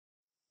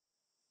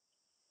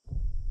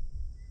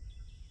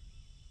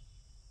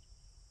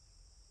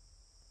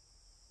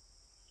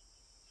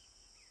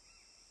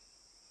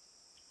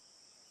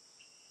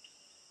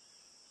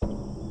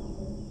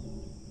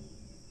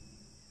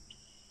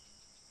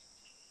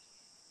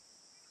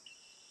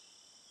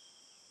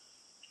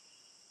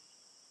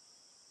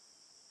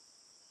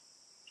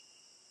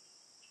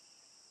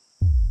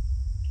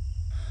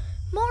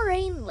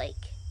Narrated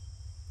Lake.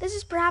 This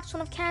is perhaps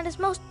one of Canada's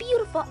most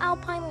beautiful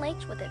alpine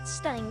lakes with its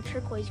stunning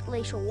turquoise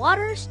glacial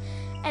waters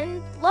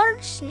and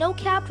large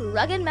snow-capped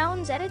rugged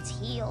mountains at its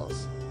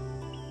heels.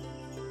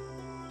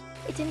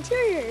 Its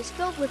interior is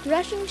filled with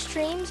rushing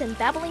streams and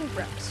babbling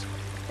brooks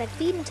that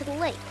feed into the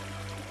lake,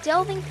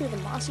 delving through the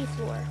mossy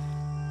floor.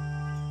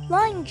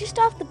 Lying just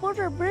off the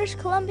border of British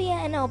Columbia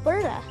and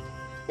Alberta,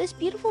 this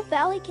beautiful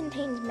valley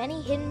contains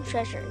many hidden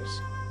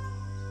treasures.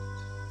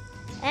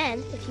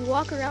 And if you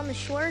walk around the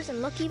shores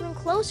and look even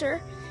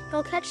closer,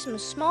 you'll catch some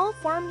small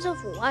forms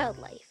of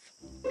wildlife.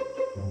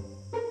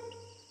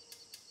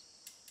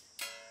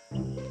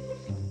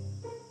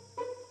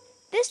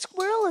 This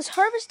squirrel is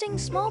harvesting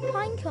small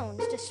pine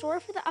cones to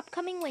store for the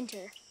upcoming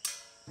winter.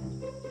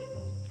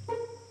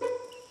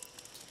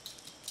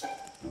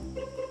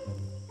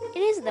 It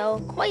is, though,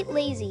 quite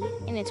lazy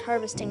in its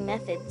harvesting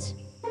methods.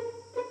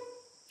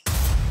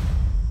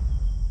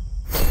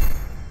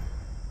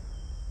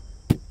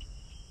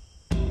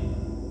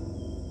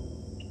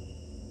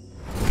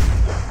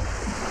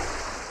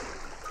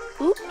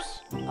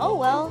 Oops. Oh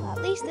well,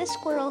 at least this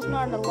squirrel's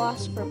not at a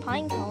loss for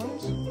pine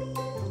cones.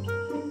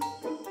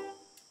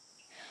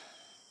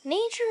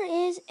 Nature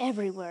is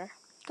everywhere.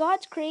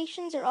 God's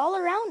creations are all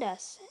around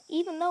us,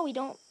 even though we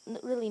don't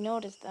really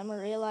notice them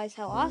or realize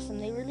how awesome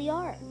they really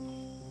are.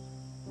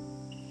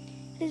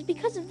 It is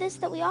because of this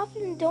that we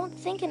often don't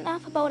think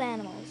enough about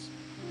animals,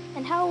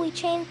 and how we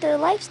change their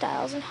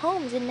lifestyles and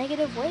homes in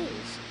negative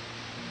ways.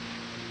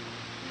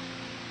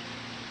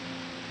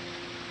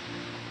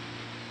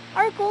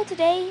 Our goal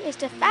today is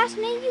to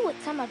fascinate you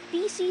with some of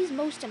BC's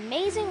most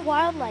amazing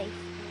wildlife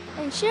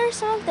and share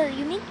some of their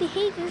unique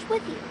behaviors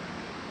with you.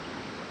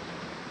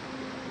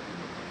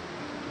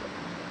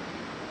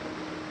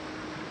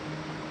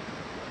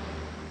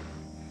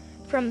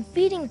 From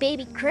feeding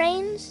baby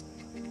cranes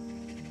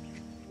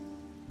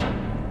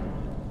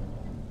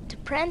to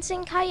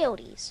prancing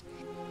coyotes,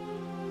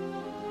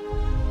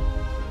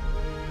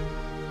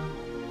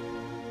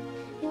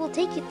 we will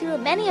take you through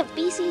many of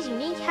BC's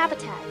unique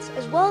habitats,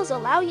 as well as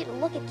allow you to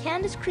look at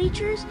Canada's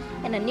creatures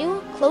in a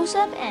new,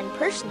 close-up and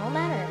personal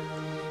manner.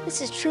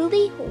 This is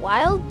truly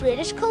wild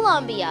British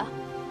Columbia.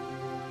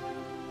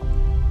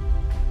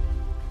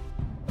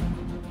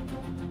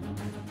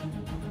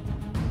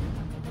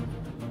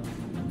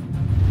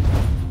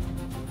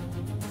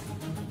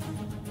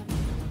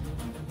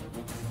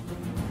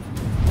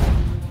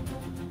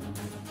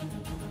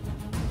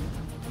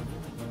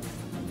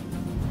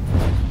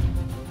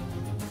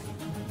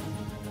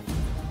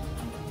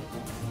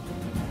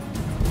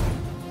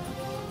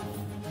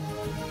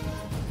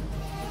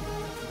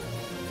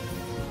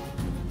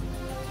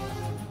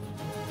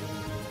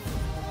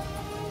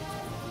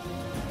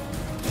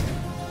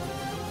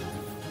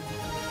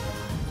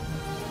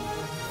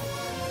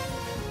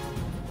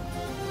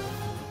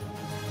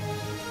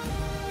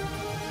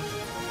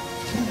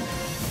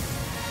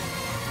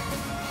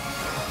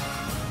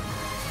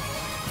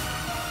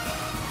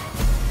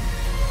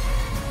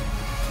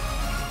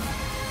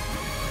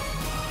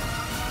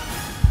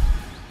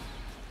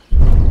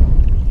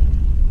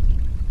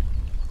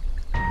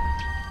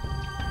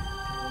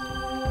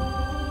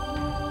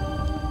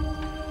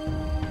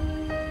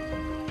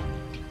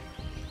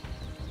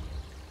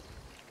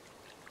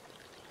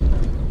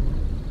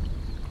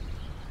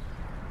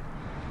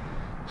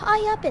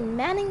 High up in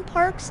Manning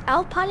Park's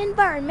alpine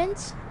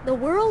environments, the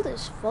world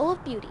is full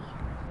of beauty.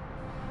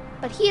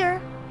 But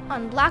here,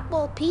 on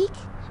Blackball Peak,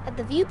 at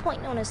the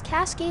viewpoint known as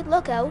Cascade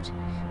Lookout,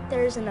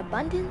 there is an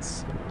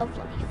abundance of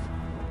life.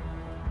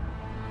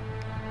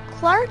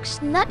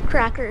 Clark's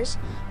nutcrackers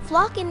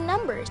flock in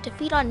numbers to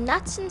feed on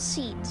nuts and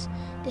seeds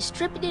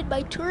distributed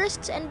by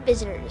tourists and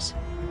visitors.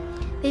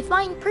 They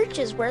find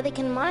perches where they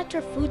can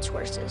monitor food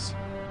sources.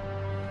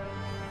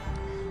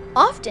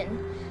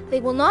 Often, they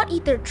will not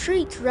eat their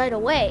treats right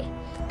away,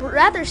 but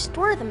rather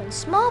store them in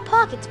small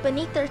pockets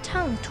beneath their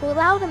tongue to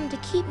allow them to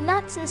keep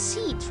nuts and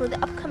seeds for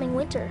the upcoming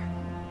winter.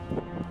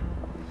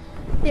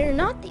 They are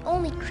not the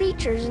only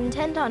creatures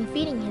intent on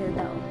feeding here,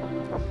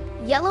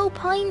 though. Yellow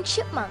pine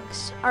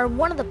chipmunks are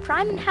one of the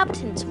prime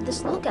inhabitants of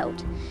this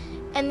lookout,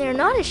 and they're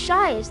not as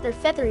shy as their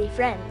feathery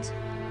friends.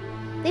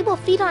 They will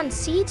feed on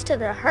seeds to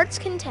their heart's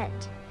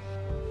content.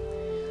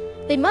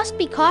 They must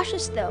be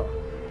cautious, though.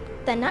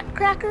 The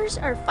nutcrackers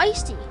are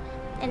feisty,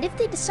 and if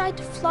they decide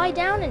to fly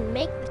down and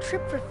make the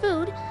trip for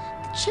food,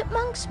 the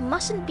chipmunks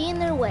mustn't be in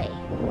their way.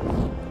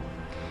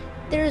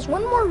 There is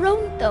one more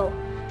rodent, though,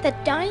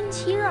 that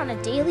dines here on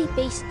a daily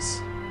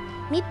basis.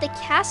 Meet the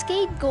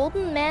Cascade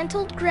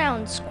golden-mantled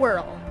ground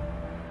squirrel.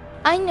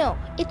 I know,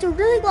 it's a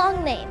really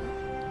long name,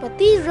 but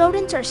these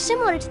rodents are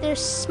similar to their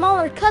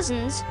smaller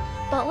cousins,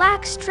 but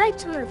lack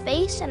stripes on their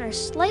face and are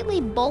slightly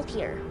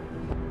bulkier.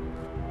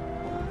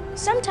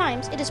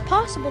 Sometimes it is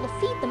possible to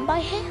feed them by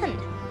hand,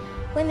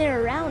 when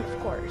they're around, of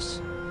course.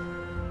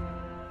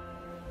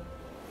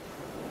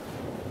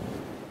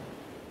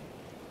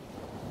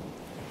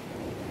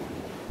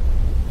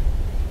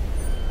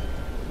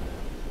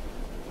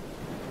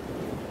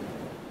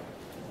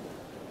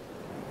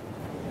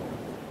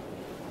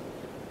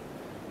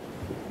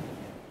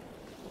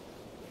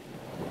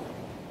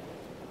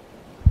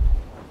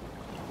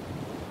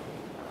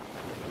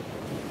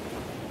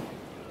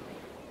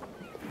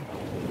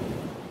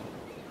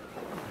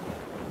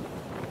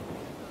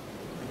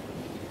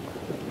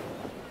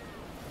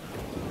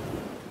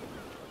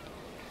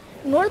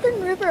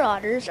 Northern river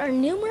otters are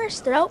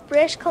numerous throughout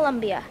British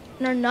Columbia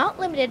and are not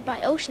limited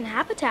by ocean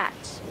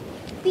habitats.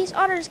 These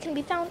otters can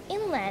be found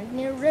inland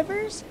near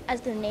rivers, as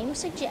their name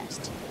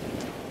suggests.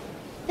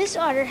 This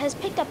otter has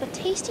picked up a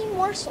tasty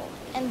morsel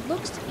and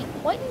looks to be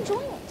quite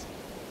enjoying it.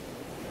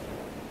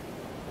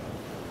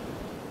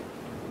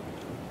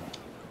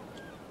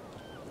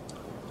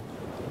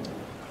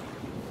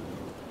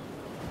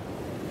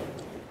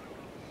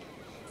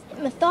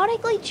 It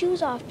methodically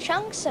chews off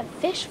chunks of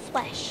fish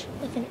flesh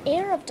with an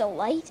air of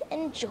delight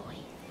and joy.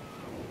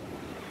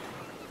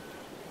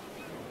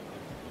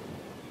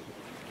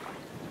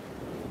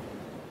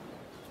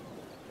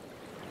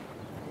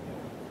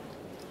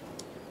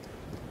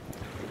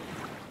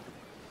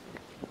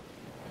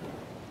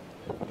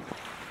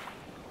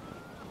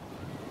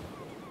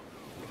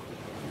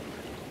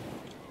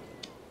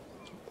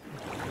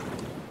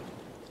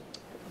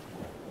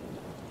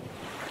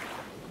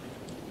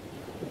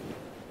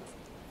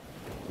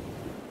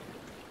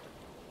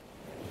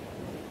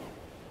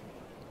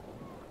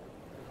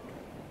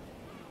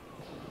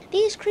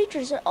 These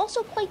creatures are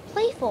also quite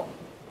playful.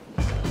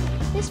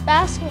 This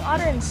basking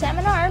otter in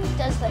salmon arm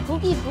does the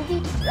hoogie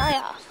boogie to dry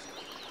off.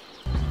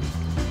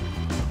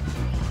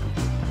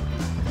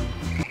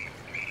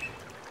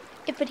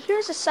 If it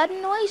hears a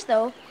sudden noise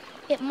though,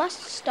 it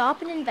must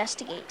stop and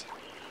investigate.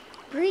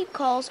 Breed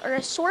calls are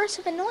a source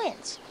of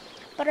annoyance,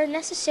 but are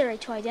necessary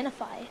to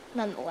identify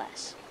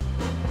nonetheless.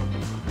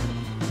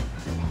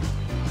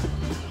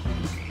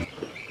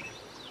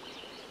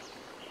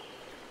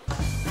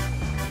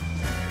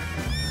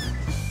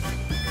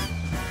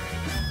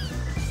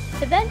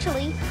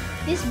 Eventually,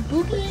 this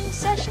boogieing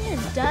session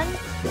is done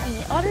and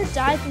the otter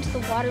dives into the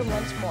water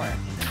once more.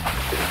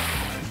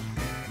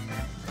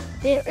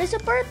 There is a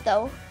bird,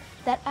 though,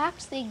 that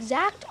acts the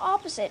exact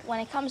opposite when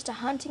it comes to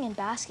hunting and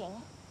basking.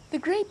 The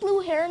great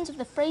blue herons of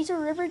the Fraser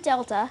River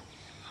Delta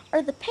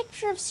are the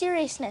picture of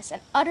seriousness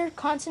and utter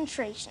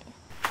concentration.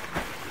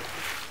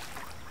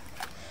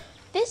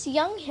 This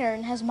young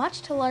heron has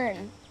much to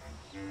learn.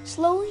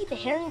 Slowly, the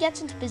heron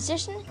gets into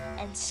position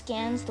and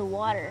scans the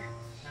water.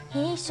 He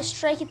needs to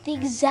strike at the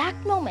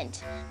exact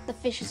moment the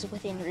fish is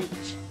within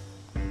reach.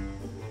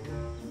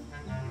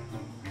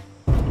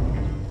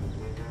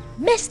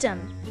 Missed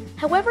him!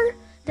 However,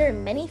 there are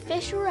many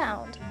fish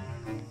around.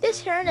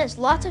 This heron has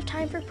lots of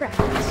time for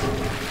practice.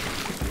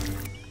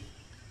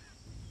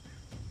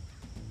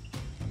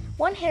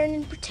 One heron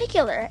in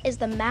particular is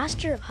the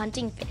master of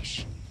hunting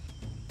fish.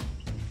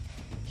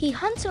 He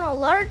hunts on a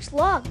large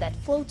log that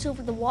floats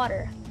over the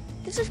water.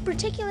 This is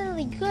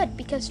particularly good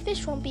because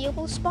fish won't be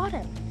able to spot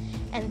him,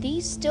 and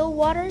these still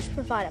waters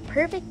provide a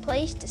perfect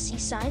place to see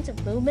signs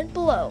of movement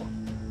below.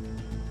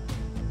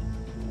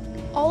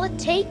 All it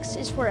takes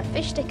is for a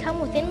fish to come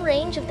within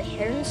range of the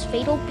heron's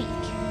fatal beak.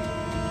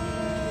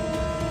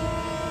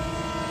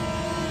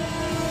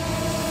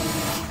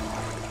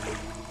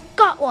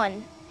 Got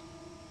one!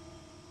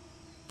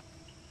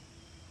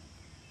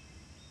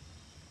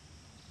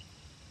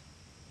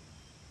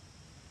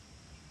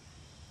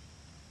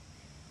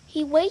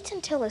 He waits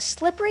until his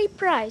slippery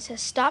prize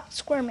has stopped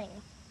squirming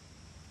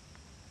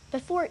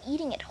before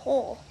eating it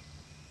whole.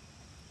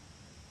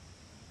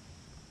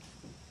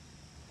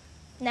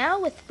 Now,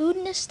 with food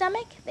in his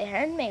stomach, the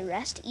heron may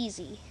rest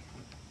easy.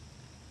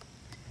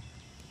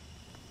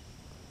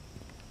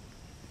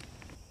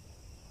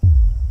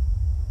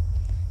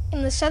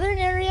 In the southern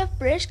area of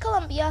British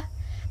Columbia,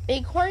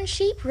 bighorn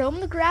sheep roam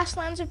the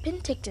grasslands of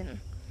Penticton.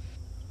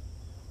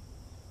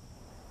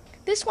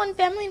 This one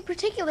family in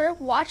particular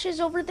watches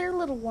over their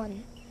little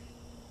one.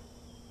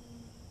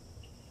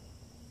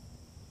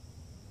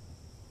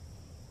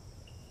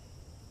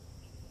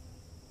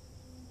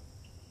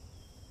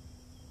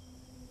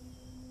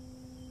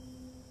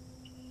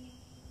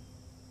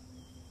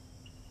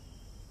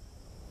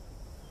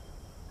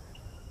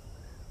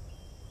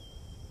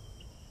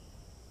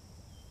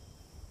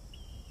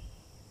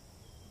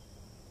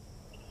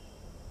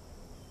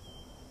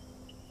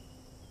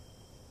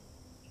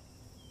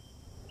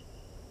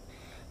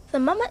 The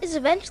mama is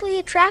eventually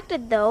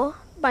attracted, though,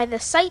 by the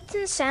sights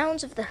and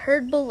sounds of the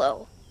herd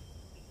below.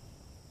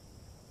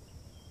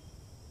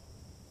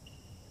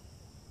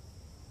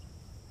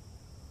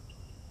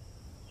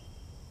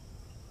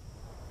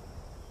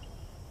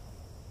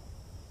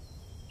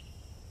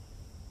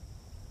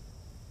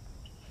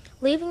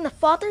 Leaving the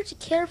father to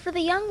care for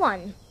the young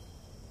one.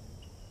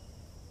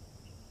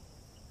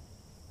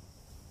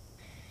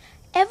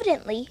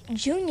 Evidently,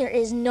 Junior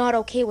is not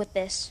okay with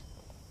this.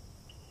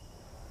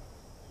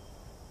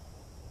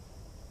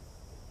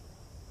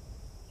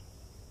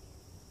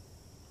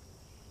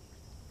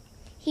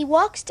 He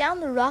walks down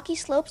the rocky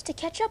slopes to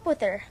catch up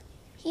with her.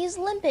 He is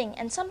limping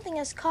and something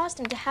has caused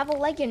him to have a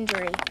leg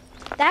injury.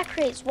 That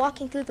creates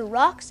walking through the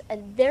rocks a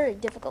very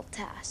difficult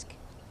task.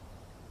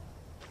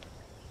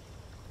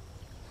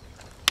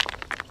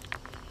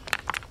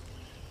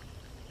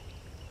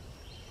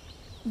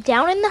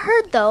 Down in the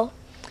herd, though,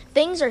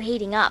 things are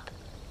heating up.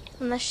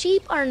 When the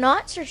sheep are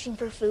not searching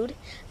for food,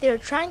 they are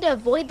trying to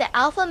avoid the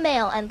alpha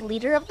male and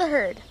leader of the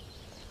herd.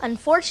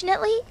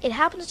 Unfortunately, it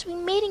happens to be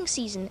mating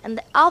season, and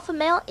the alpha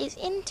male is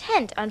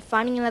intent on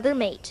finding another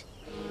mate.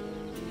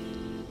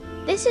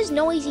 This is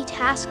no easy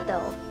task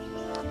though.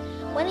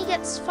 When he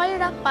gets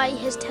fired up by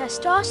his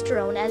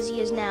testosterone as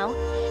he is now,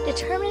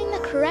 determining the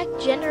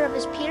correct gender of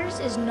his peers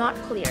is not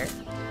clear,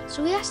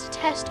 so he has to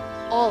test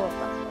all of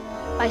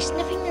them by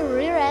sniffing their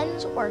rear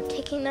ends or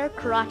kicking their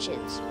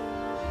crotches.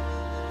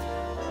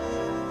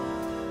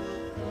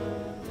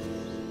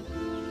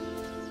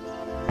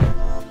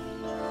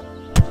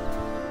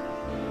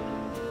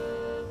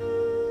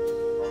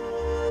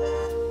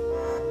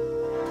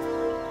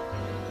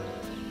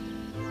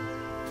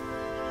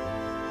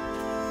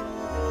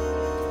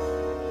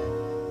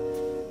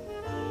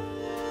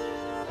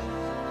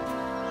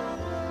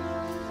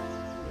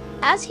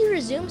 As he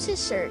resumes his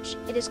search,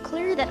 it is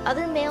clear that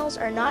other males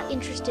are not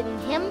interested in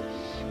him,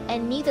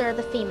 and neither are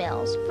the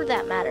females, for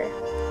that matter.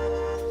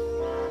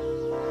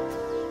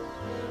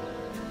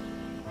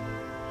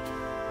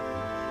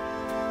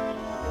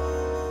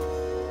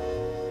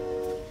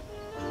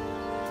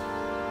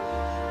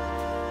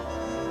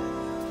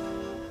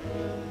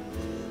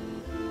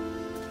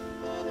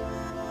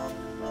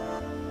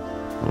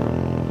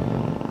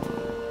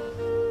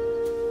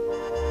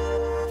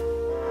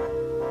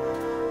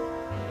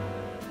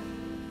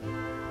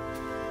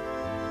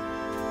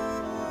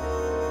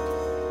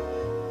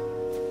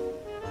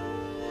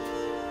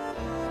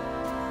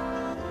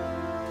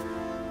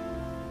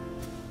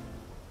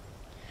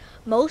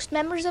 Most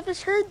members of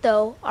his herd,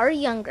 though, are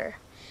younger,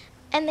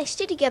 and they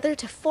stay together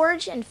to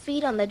forage and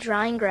feed on the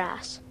drying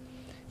grass.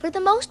 For the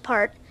most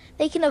part,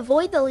 they can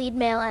avoid the lead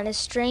male and his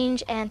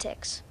strange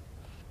antics.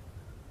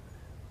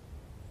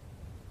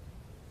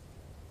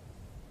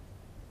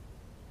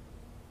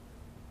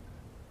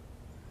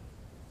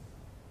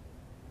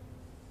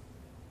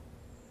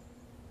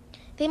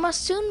 They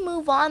must soon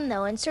move on,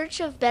 though, in search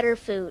of better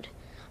food,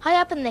 high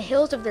up in the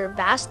hills of their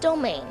vast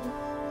domain.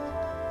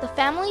 The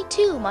family,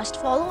 too,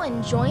 must follow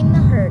and join the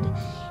herd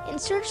in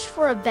search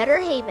for a better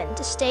haven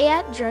to stay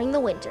at during the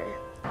winter.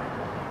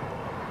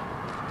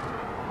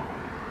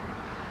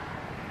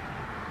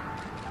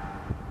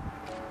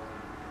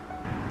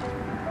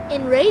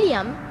 In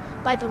Radium,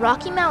 by the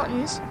Rocky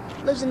Mountains,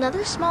 lives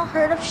another small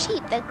herd of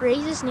sheep that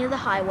grazes near the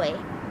highway.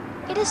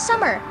 It is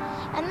summer,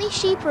 and these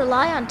sheep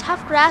rely on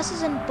tough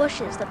grasses and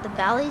bushes that the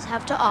valleys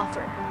have to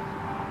offer.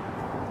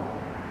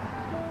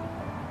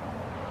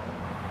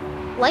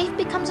 Life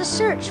becomes a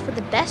search for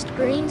the best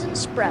greens and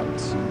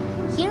sprouts.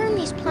 Here in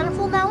these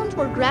plentiful mountains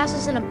where grass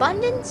is in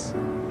abundance,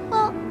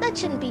 well, that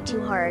shouldn't be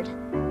too hard.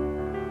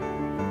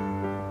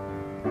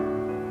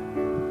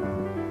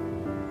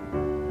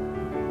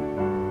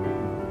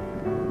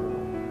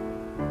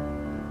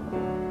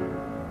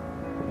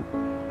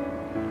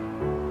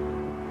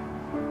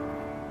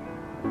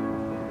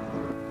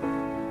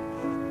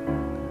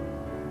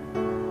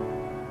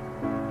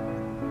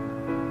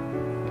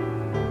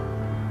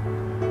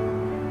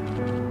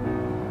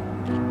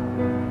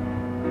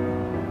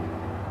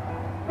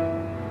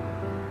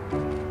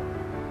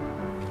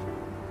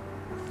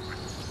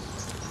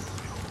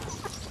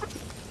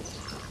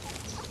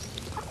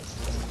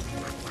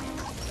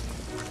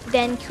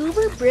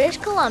 Vancouver, British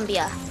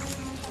Columbia.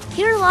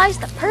 Here lies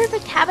the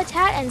perfect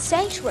habitat and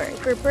sanctuary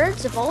for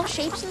birds of all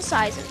shapes and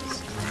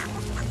sizes.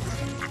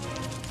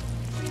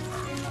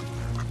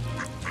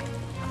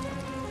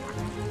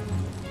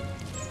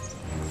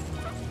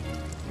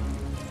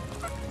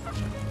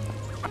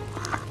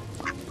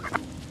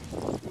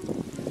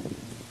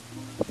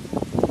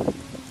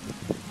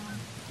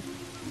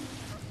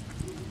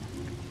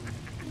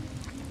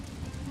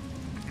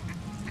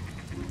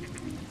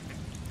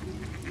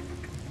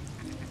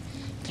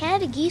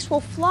 Canada geese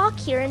will flock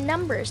here in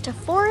numbers to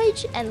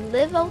forage and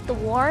live out the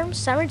warm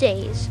summer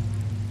days.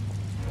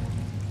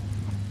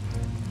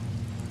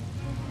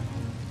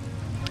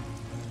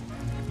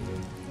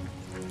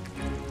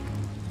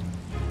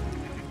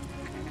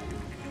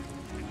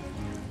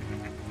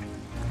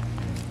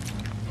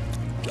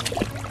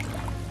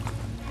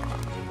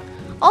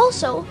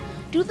 Also,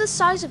 due to the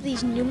size of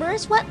these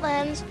numerous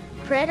wetlands,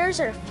 predators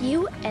are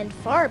few and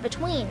far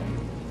between.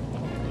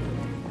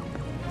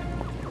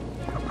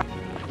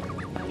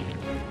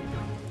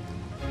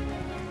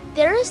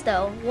 There is,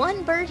 though,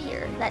 one bird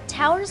here that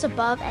towers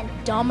above and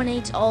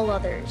dominates all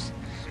others,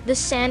 the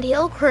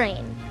sandhill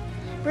crane,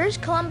 British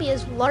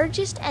Columbia's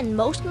largest and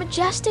most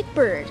majestic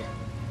bird.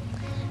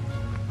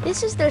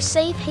 This is their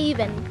safe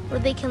haven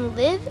where they can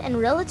live in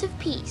relative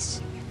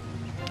peace.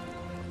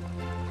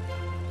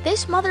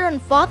 This mother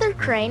and father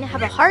crane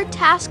have a hard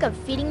task of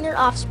feeding their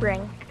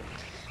offspring.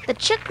 The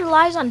chick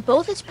relies on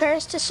both its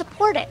parents to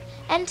support it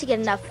and to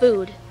get enough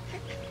food.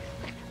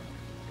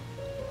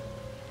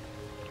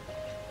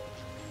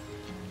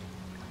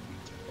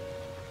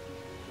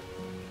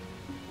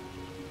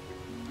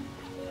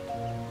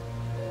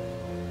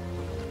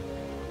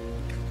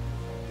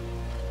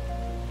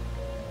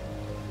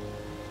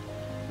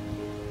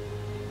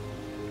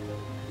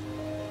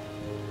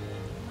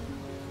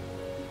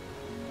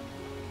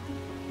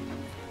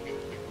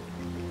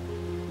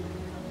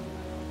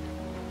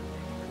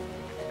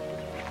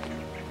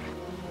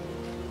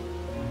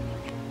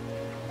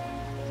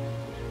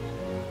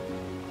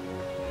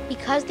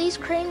 Because these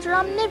cranes are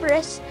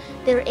omnivorous,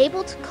 they're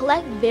able to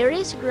collect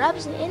various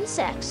grubs and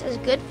insects as a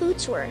good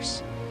food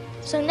source.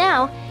 So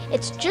now,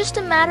 it's just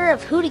a matter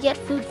of who to get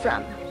food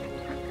from.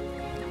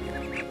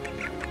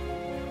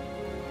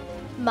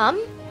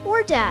 Mom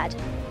or Dad?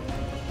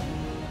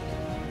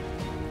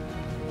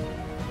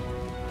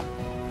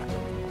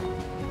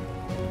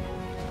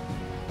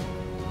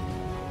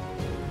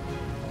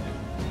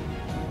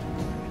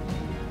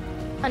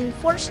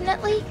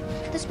 Unfortunately,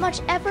 this much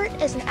effort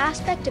is an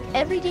aspect of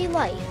everyday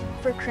life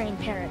for crane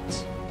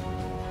parents.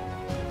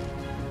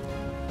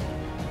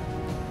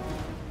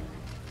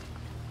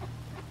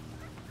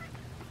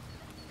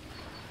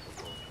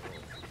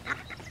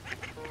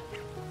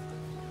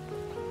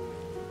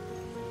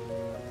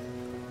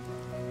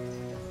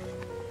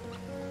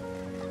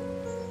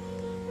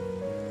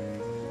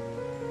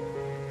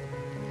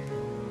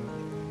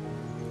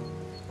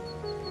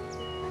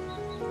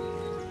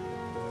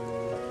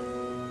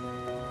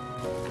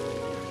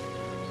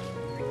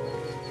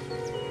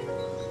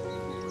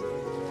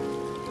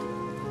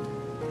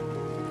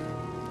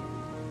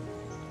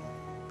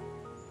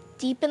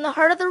 Deep in the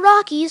heart of the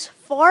Rockies,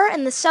 far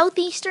in the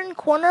southeastern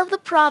corner of the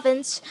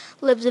province,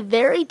 lives a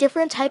very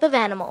different type of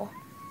animal.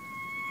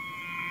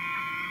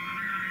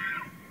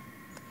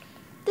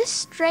 This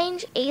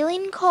strange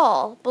alien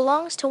call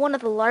belongs to one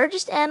of the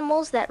largest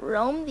animals that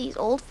roam these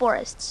old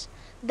forests,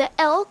 the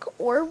elk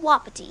or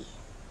wapiti.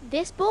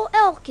 This bull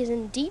elk is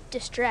in deep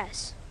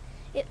distress.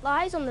 It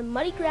lies on the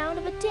muddy ground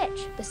of a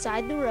ditch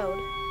beside the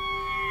road.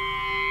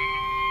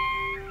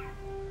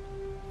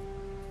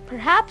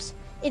 Perhaps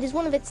it is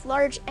one of its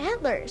large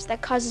antlers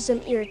that causes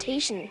some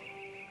irritation.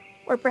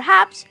 Or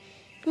perhaps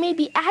it may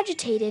be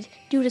agitated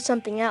due to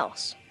something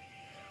else.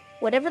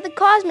 Whatever the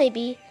cause may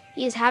be,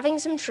 he is having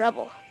some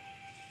trouble.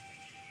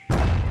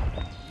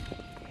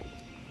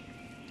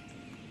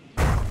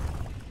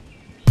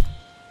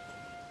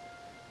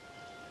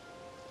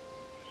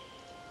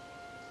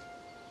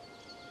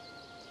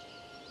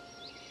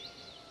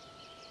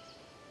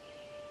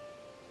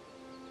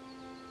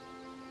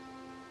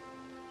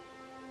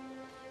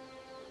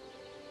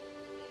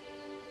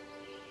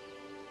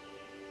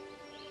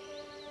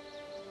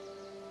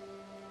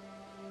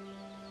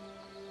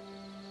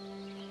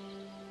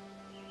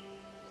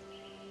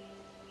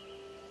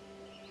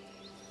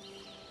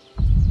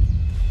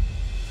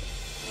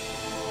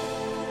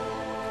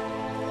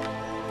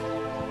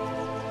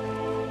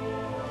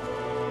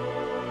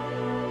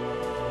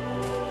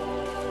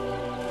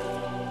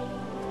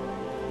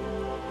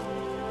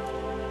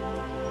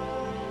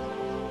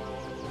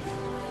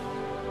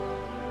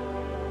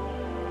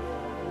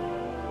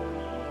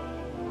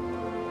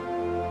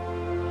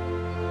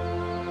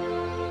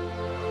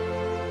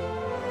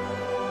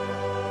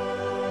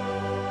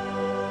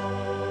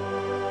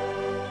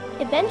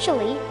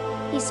 Eventually,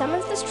 he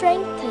summons the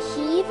strength to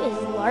heave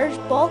his large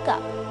bulk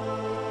up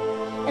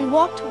and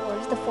walk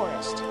towards the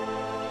forest.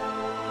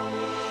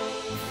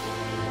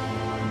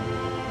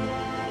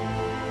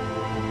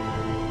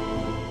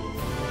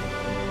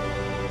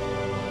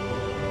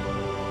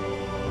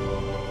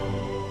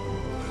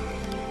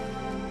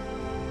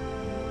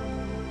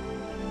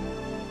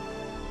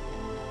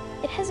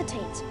 It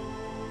hesitates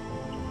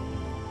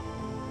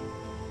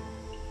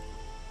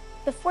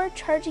before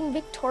charging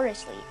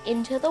victoriously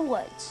into the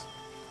woods.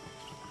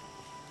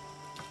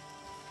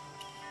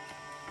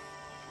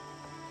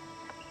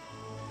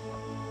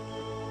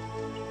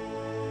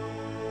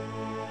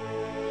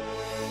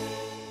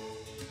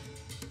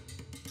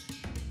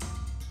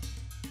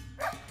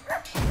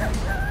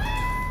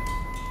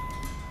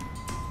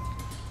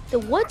 The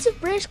woods of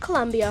British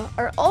Columbia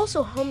are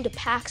also home to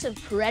packs of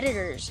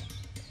predators.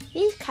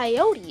 These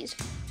coyotes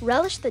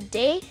relish the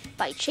day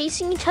by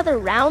chasing each other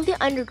around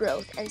the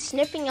undergrowth and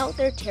sniffing out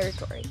their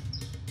territory.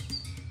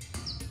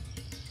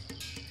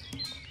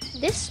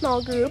 This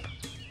small group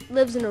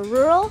lives in a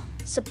rural,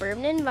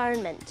 suburban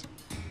environment.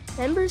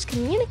 Members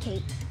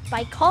communicate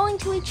by calling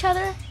to each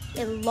other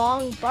in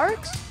long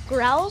barks,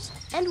 growls,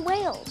 and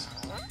wails.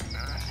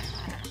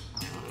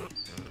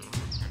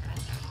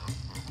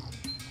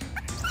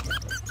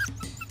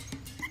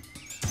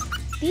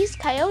 These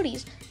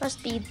coyotes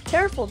must be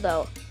careful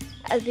though,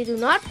 as they do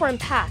not form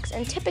packs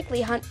and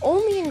typically hunt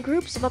only in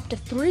groups of up to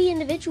 3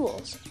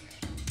 individuals.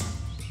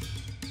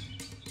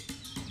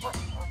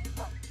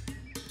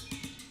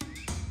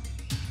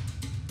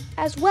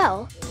 As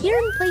well, here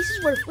in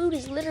places where food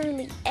is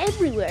literally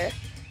everywhere,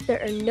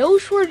 there are no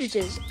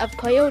shortages of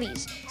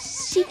coyotes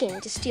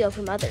seeking to steal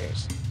from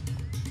others.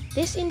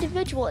 This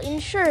individual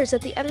ensures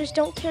that the others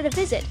don't care to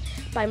visit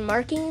by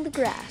marking the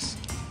grass.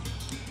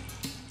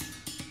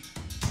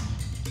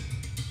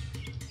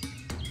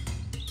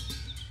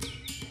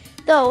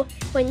 Though,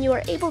 when you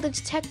are able to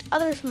detect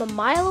others from a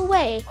mile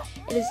away,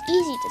 it is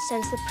easy to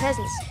sense the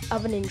presence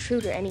of an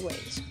intruder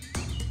anyways.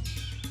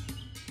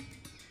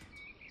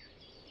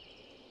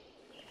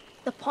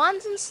 The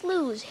ponds and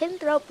sloughs hidden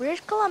throughout British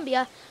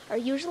Columbia are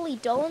usually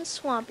dull and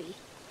swampy.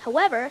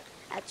 However,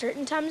 at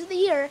certain times of the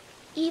year,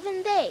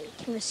 even they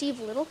can receive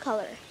little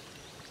color.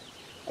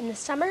 In the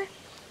summer,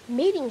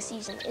 Mating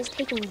season is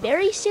taken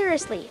very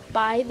seriously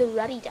by the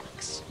ruddy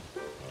ducks.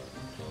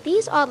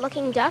 These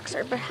odd-looking ducks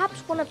are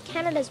perhaps one of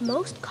Canada's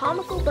most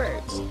comical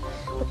birds,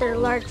 with their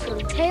large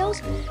furry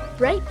tails,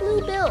 bright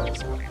blue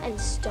bills, and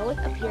stoic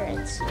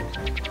appearance.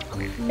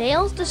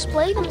 Males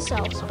display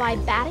themselves by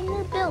batting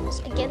their bills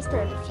against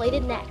their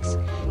inflated necks,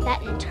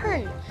 that in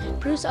turn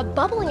produce a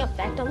bubbling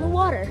effect on the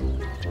water.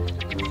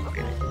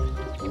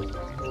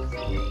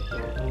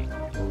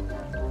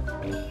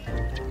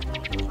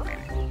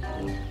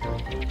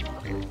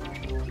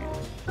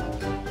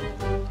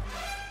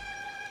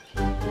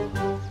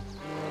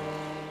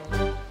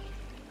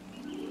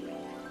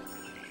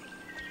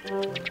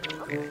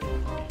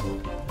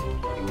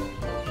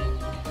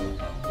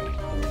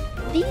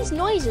 These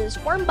noises,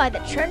 formed by the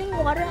churning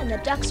water and the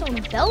duck's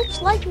own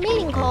belch-like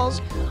mating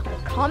calls,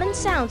 are common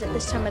sounds at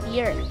this time of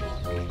year.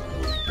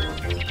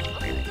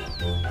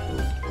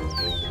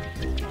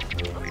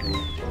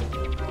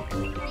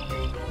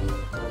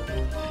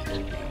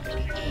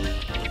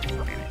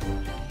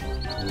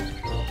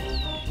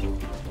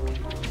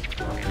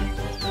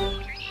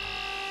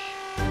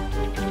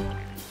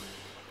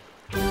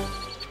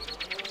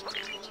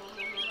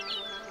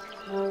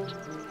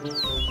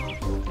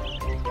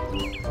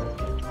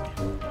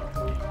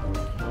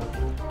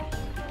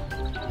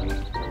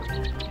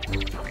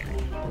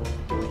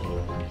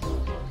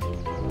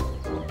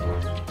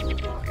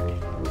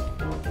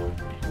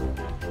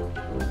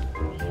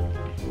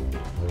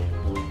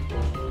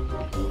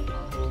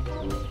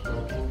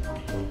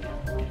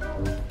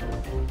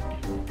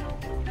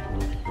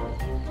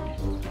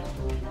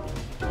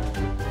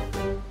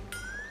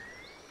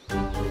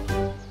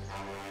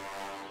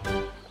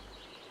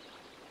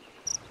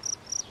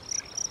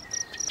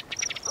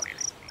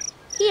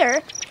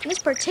 Here, in this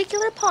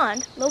particular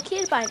pond,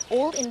 located by an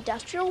old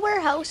industrial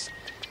warehouse,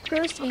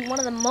 proves to be one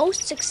of the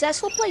most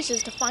successful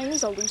places to find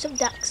these elusive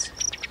ducks.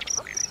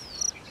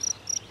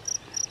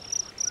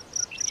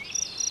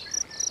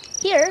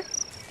 Here,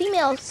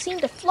 females seem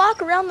to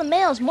flock around the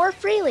males more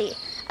freely,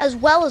 as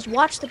well as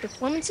watch the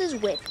performances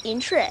with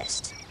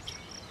interest.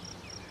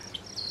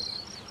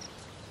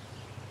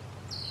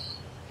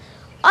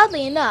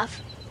 Oddly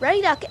enough,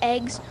 ruddy duck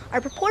eggs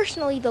are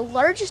proportionally the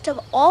largest of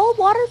all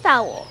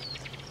waterfowl.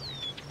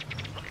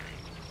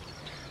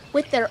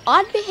 With their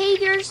odd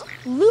behaviors,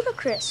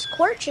 ludicrous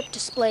courtship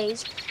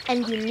displays,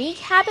 and unique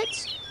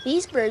habits,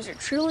 these birds are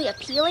truly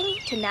appealing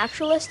to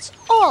naturalists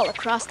all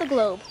across the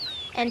globe.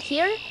 And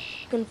here,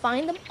 you can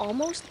find them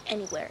almost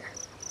anywhere.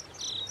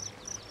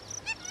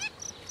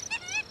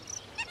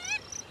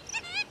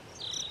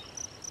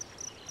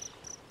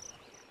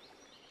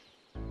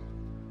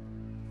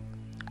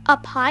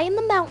 Up high in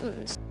the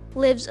mountains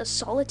lives a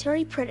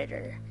solitary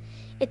predator.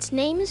 Its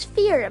name is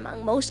feared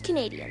among most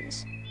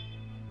Canadians.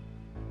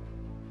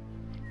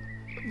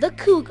 The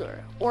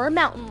cougar, or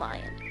mountain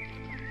lion.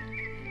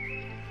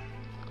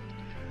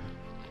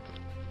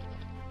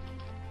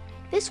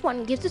 This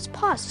one gives its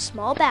paws a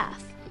small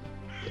bath.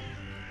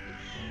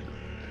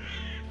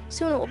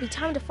 Soon it will be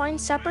time to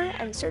find supper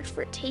and search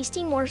for a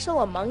tasty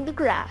morsel among the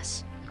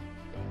grass.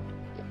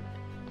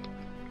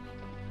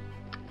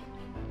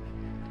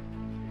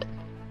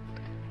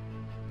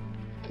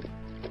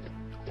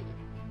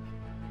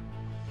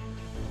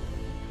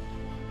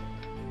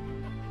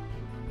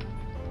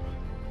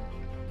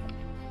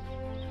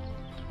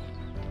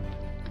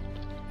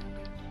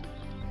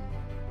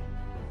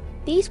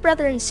 These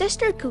brother and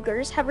sister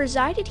cougars have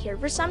resided here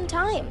for some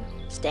time,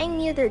 staying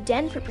near their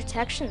den for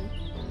protection.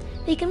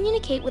 They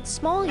communicate with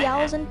small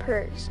yowls and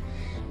purrs.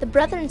 The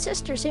brother and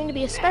sister seem to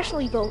be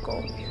especially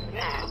vocal.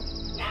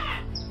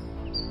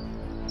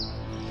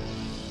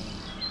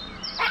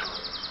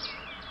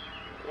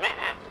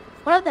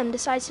 One of them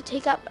decides to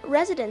take up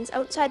residence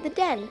outside the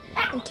den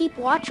and keep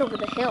watch over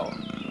the hill.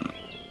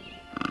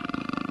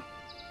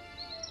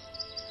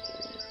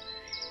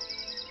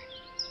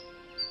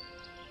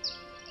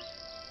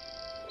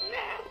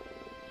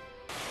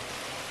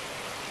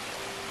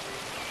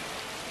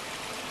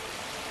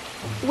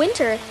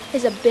 Winter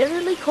is a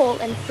bitterly cold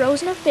and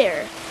frozen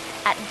affair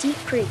at Deep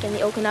Creek in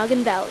the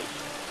Okanagan Valley.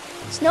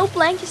 Snow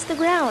blankets the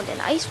ground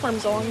and ice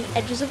forms along the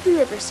edges of the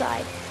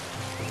riverside.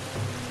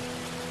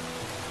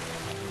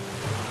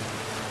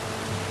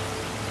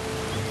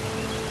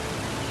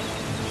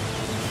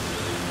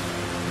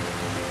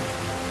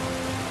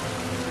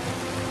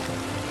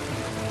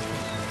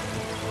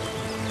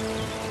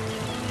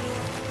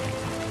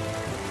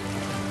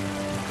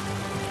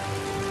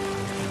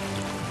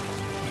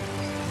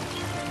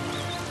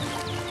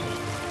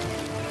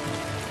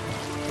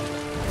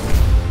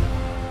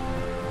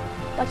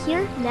 But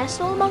here,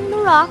 nestled among the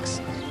rocks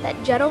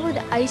that jut over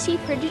the icy,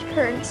 frigid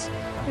currents,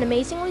 an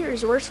amazingly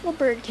resourceful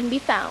bird can be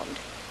found.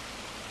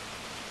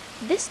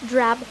 This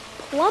drab,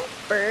 plump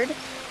bird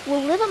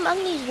will live among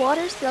these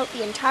waters throughout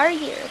the entire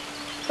year,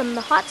 from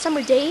the hot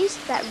summer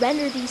days that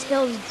render these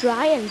hills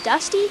dry and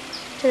dusty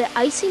to the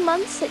icy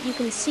months that you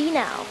can see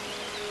now.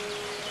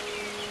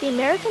 The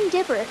American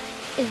dipper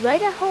is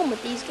right at home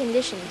with these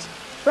conditions,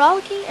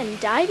 frolicking and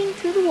diving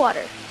through the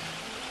water.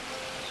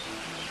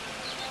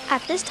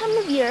 At this time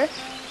of year,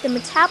 the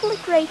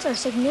metabolic rates are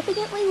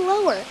significantly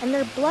lower and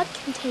their blood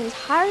contains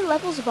higher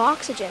levels of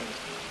oxygen.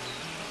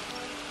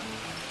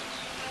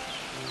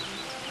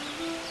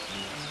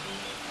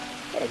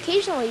 It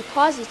occasionally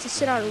pauses to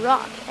sit on a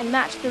rock and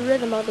match the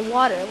rhythm of the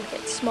water with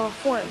its small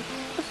form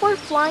before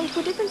flying to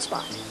a different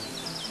spot.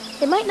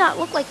 They might not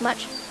look like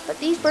much, but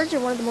these birds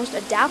are one of the most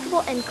adaptable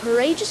and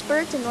courageous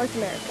birds in North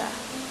America.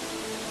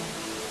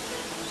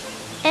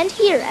 And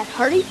here at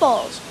Hardy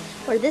Falls,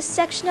 where this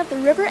section of the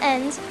river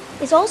ends,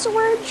 is also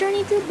where our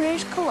journey through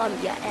British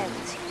Columbia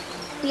ends.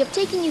 We have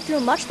taken you through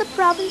much of the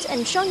province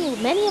and shown you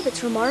many of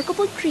its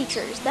remarkable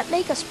creatures that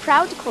make us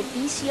proud to call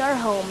BC our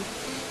home.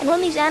 And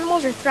when these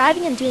animals are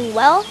thriving and doing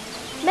well,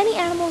 many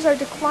animals are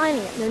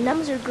declining and their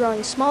numbers are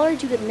growing smaller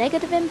due to the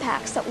negative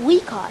impacts that we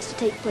cause to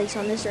take place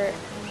on this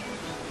earth.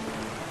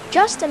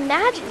 Just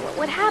imagine what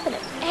would happen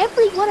if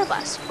every one of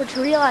us were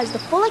to realize the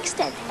full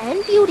extent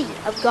and beauty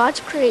of God's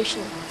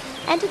creation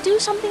and to do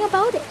something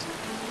about it.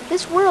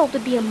 This world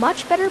would be a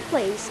much better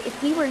place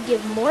if we were to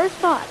give more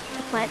thought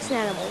to plants and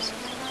animals.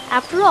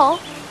 After all,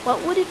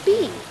 what would it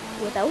be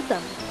without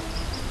them?